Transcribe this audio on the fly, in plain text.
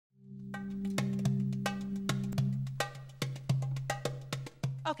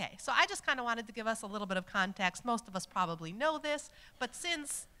Okay, so I just kind of wanted to give us a little bit of context. Most of us probably know this, but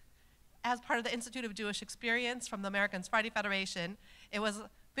since, as part of the Institute of Jewish Experience from the American Sephardi Federation, it was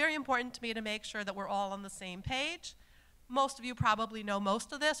very important to me to make sure that we're all on the same page. Most of you probably know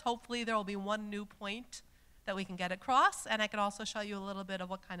most of this. Hopefully there will be one new point that we can get across, and I can also show you a little bit of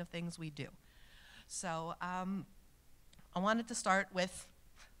what kind of things we do. So I wanted to start with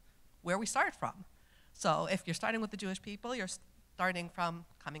where we start from. So if you're starting with the Jewish people, you're starting from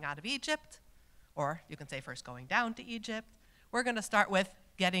coming out of Egypt, or you can say first going down to Egypt. We're going to start with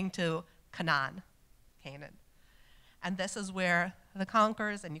getting to Canaan. And this is where the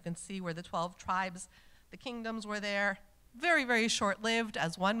conquerors, and you can see where the 12 tribes, the kingdoms were there, very, very short-lived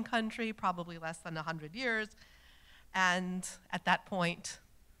as one country, probably less than 100 years. And at that point,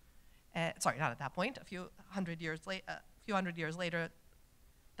 sorry, not at that point, a few hundred years later,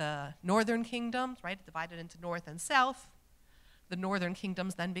 the northern kingdoms, right, divided into north and south. The northern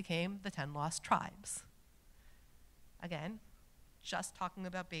kingdoms then became the 10 lost tribes. Again, just talking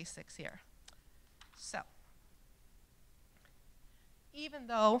about basics here. So, even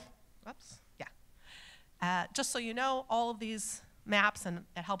though, just so you know, all of these maps, and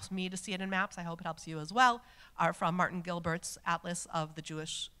it helps me to see it in maps, I hope it helps you as well, are from Martin Gilbert's Atlas of the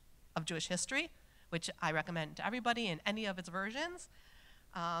Jewish History, which I recommend to everybody in any of its versions.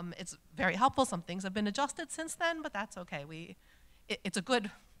 It's very helpful. Some things have been adjusted since then, but that's okay. It's a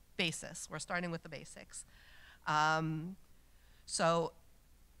good basis. We're starting with the basics. So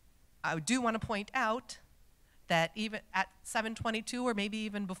I do want to point out that even at 722, or maybe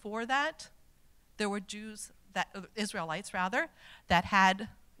even before that, there were Israelites rather, that had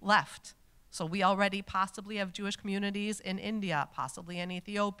left. So we already possibly have Jewish communities in India, possibly in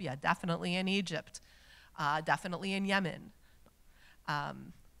Ethiopia, definitely in Egypt, definitely in Yemen.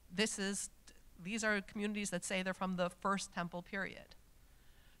 These are communities that say they're from the first temple period.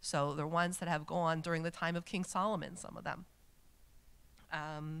 So they're ones that have gone during the time of King Solomon, some of them.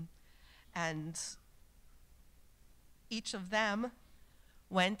 And each of them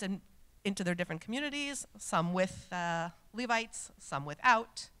went into their different communities, some with Levites, some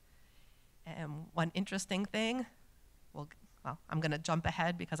without. And one interesting thing, well, I'm going to jump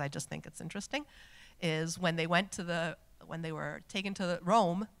ahead because I just think it's interesting, is when they were taken to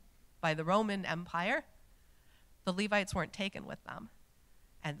Rome by the Roman Empire, the Levites weren't taken with them.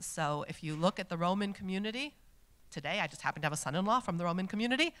 And so if you look at the Roman community today, I just happen to have a son-in-law from the Roman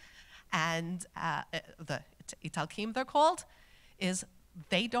community, and the Italkim they're called, is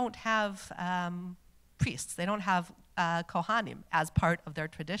they don't have priests. They don't have Kohanim as part of their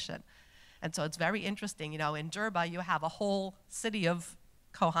tradition. And so it's very interesting. You know, in Drora, you have a whole city of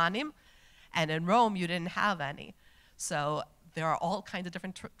Kohanim, and in Rome, you didn't have any. So there are all kinds of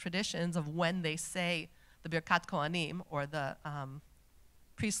different traditions of when they say the Birkat Kohanim, or the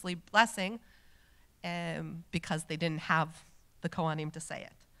priestly blessing, because they didn't have the Kohanim to say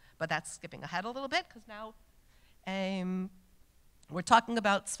it. But that's skipping ahead a little bit, because now we're talking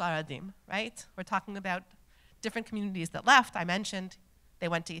about Sfaradim, right? We're talking about different communities that left. I mentioned they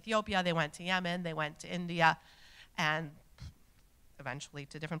went to Ethiopia, they went to Yemen, they went to India, and eventually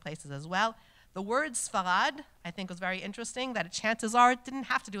to different places as well. The word Sfarad, I think, was very interesting, that chances are it didn't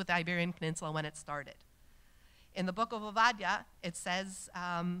have to do with the Iberian Peninsula when it started. In the book of Ovadia, it says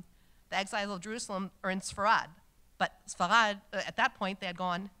the exiles of Jerusalem are in Sfarad, but Sfarad, at that point, they had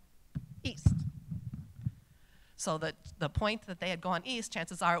gone east. So the point that they had gone east,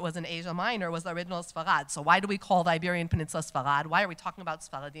 chances are it was in Asia Minor, was the original Sfarad. So why do we call the Iberian Peninsula Sfarad? Why are we talking about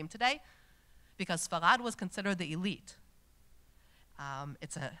Sfaradim today? Because Sfarad was considered the elite.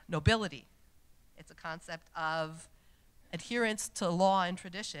 It's a nobility. It's a concept of adherence to law and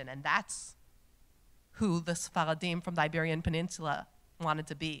tradition, and that's who the Sfaradim from the Iberian Peninsula wanted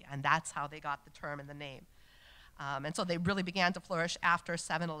to be, and that's how they got the term and the name. And so they really began to flourish after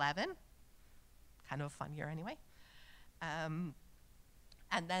 711. Kind of a fun year anyway. And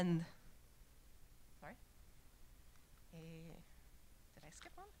then, sorry, did I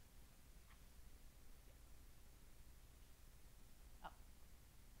skip one? Oh,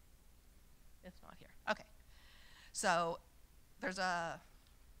 it's not here. Okay, so here's the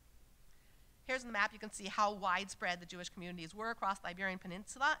map. You can see how widespread the Jewish communities were across the Iberian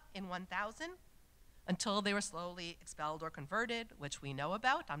Peninsula in 1000 until they were slowly expelled or converted, which we know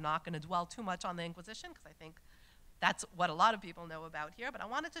about. I'm not going to dwell too much on the Inquisition because I think that's what a lot of people know about here, but I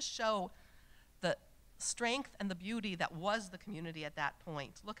wanted to show the strength and the beauty that was the community at that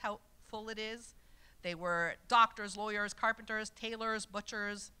point. Look how full it is. They were doctors, lawyers, carpenters, tailors,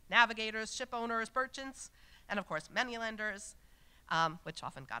 butchers, navigators, ship owners, merchants, and of course moneylenders, which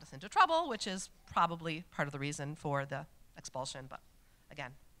often got us into trouble, which is probably part of the reason for the expulsion, but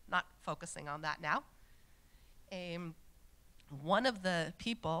again, not focusing on that now. One of the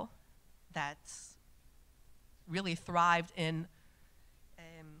people that's really thrived in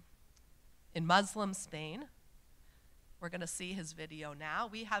Muslim Spain, we're going to see his video now.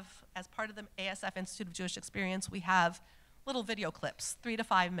 We have, as part of the ASF Institute of Jewish Experience, we have little video clips, 3 to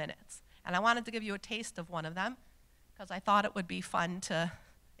 5 minutes. And I wanted to give you a taste of one of them because I thought it would be fun to,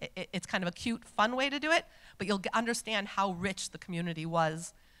 it's kind of a cute, fun way to do it, but you'll understand how rich the community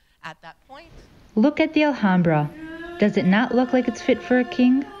was at that point. Look at the Alhambra. Does it not look like it's fit for a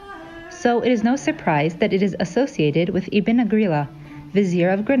king? So it is no surprise that it is associated with Ibn Agrila, vizier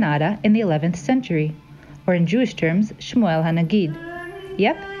of Granada in the 11th century, or in Jewish terms, Shmuel HaNagid.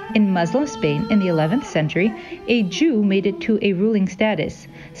 Yep, in Muslim Spain in the 11th century, a Jew made it to a ruling status,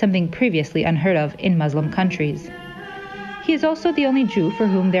 something previously unheard of in Muslim countries. He is also the only Jew for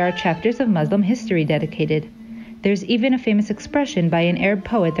whom there are chapters of Muslim history dedicated. There's even a famous expression by an Arab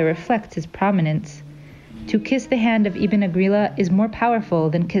poet that reflects his prominence. To kiss the hand of Ibn Agrila is more powerful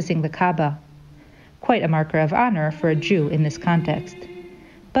than kissing the Kaaba. Quite a marker of honor for a Jew in this context.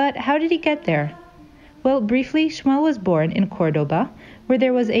 But how did he get there? Well, briefly, Shmuel was born in Cordoba, where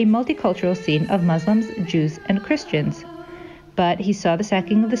there was a multicultural scene of Muslims, Jews, and Christians. But he saw the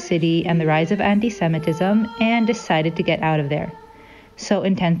sacking of the city and the rise of anti-Semitism and decided to get out of there. So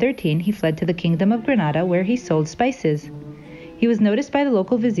in 1013, he fled to the kingdom of Granada, where he sold spices. He was noticed by the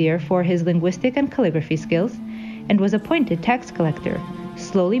local vizier for his linguistic and calligraphy skills and was appointed tax collector,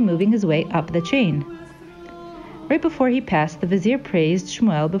 slowly moving his way up the chain. Right before he passed, the vizier praised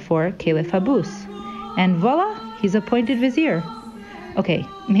Shmuel before Caliph Habus, and voila, he's appointed vizier. Okay,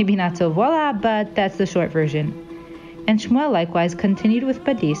 maybe not so voila, but that's the short version. And Shmuel likewise continued with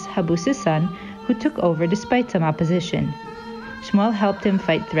Badis, Habus's son, who took over despite some opposition. Shmuel helped him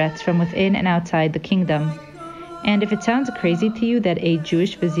fight threats from within and outside the kingdom. And if it sounds crazy to you that a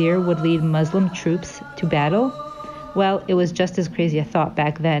Jewish vizier would lead Muslim troops to battle, well, it was just as crazy a thought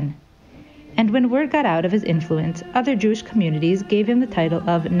back then. And when word got out of his influence, other Jewish communities gave him the title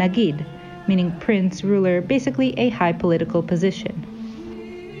of Nagid, meaning prince, ruler, basically a high political position.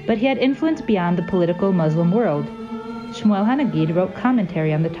 But he had influence beyond the political Muslim world. Shmuel HaNagid wrote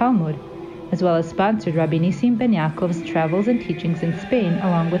commentary on the Talmud, as well as sponsored Rabbi Nissim ben Yaakov's travels and teachings in Spain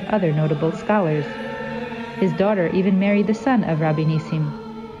along with other notable scholars. His daughter even married the son of Rabbi Nissim.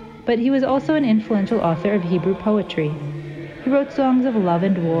 But he was also an influential author of Hebrew poetry. He wrote songs of love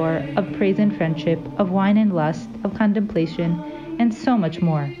and war, of praise and friendship, of wine and lust, of contemplation, and so much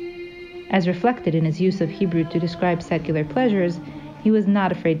more. As reflected in his use of Hebrew to describe secular pleasures, he was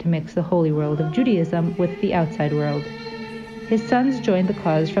not afraid to mix the holy world of Judaism with the outside world. His sons joined the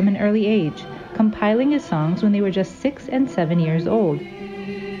cause from an early age, compiling his songs when they were just 6 and 7 years old.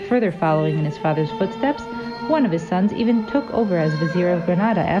 Further following in his father's footsteps, one of his sons even took over as vizier of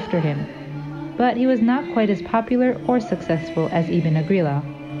Granada after him. But he was not quite as popular or successful as Ibn Agrila.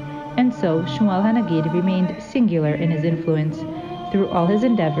 And so Shmuel HaNagid remained singular in his influence through all his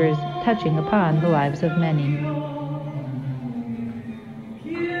endeavors, touching upon the lives of many.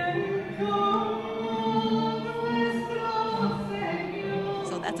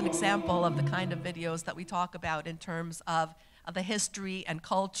 So that's an example of the kind of videos that we talk about in terms of the history and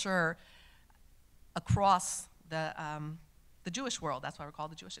culture across the Jewish world. That's why we're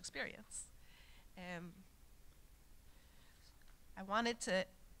called the Jewish Experience. I wanted to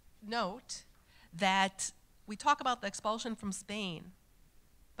note that we talk about the expulsion from Spain,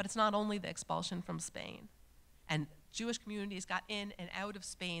 but it's not only the expulsion from Spain. And Jewish communities got in and out of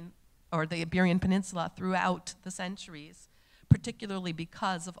Spain, or the Iberian Peninsula, throughout the centuries, particularly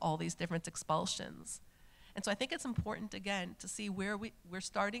because of all these different expulsions. And so I think it's important, again, to see where we're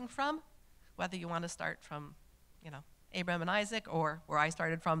starting from, whether you want to start from, Abraham and Isaac, or where I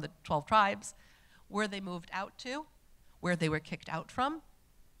started from, the 12 tribes, where they moved out to, where they were kicked out from,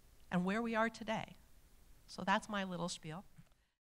 and where we are today. So that's my little spiel.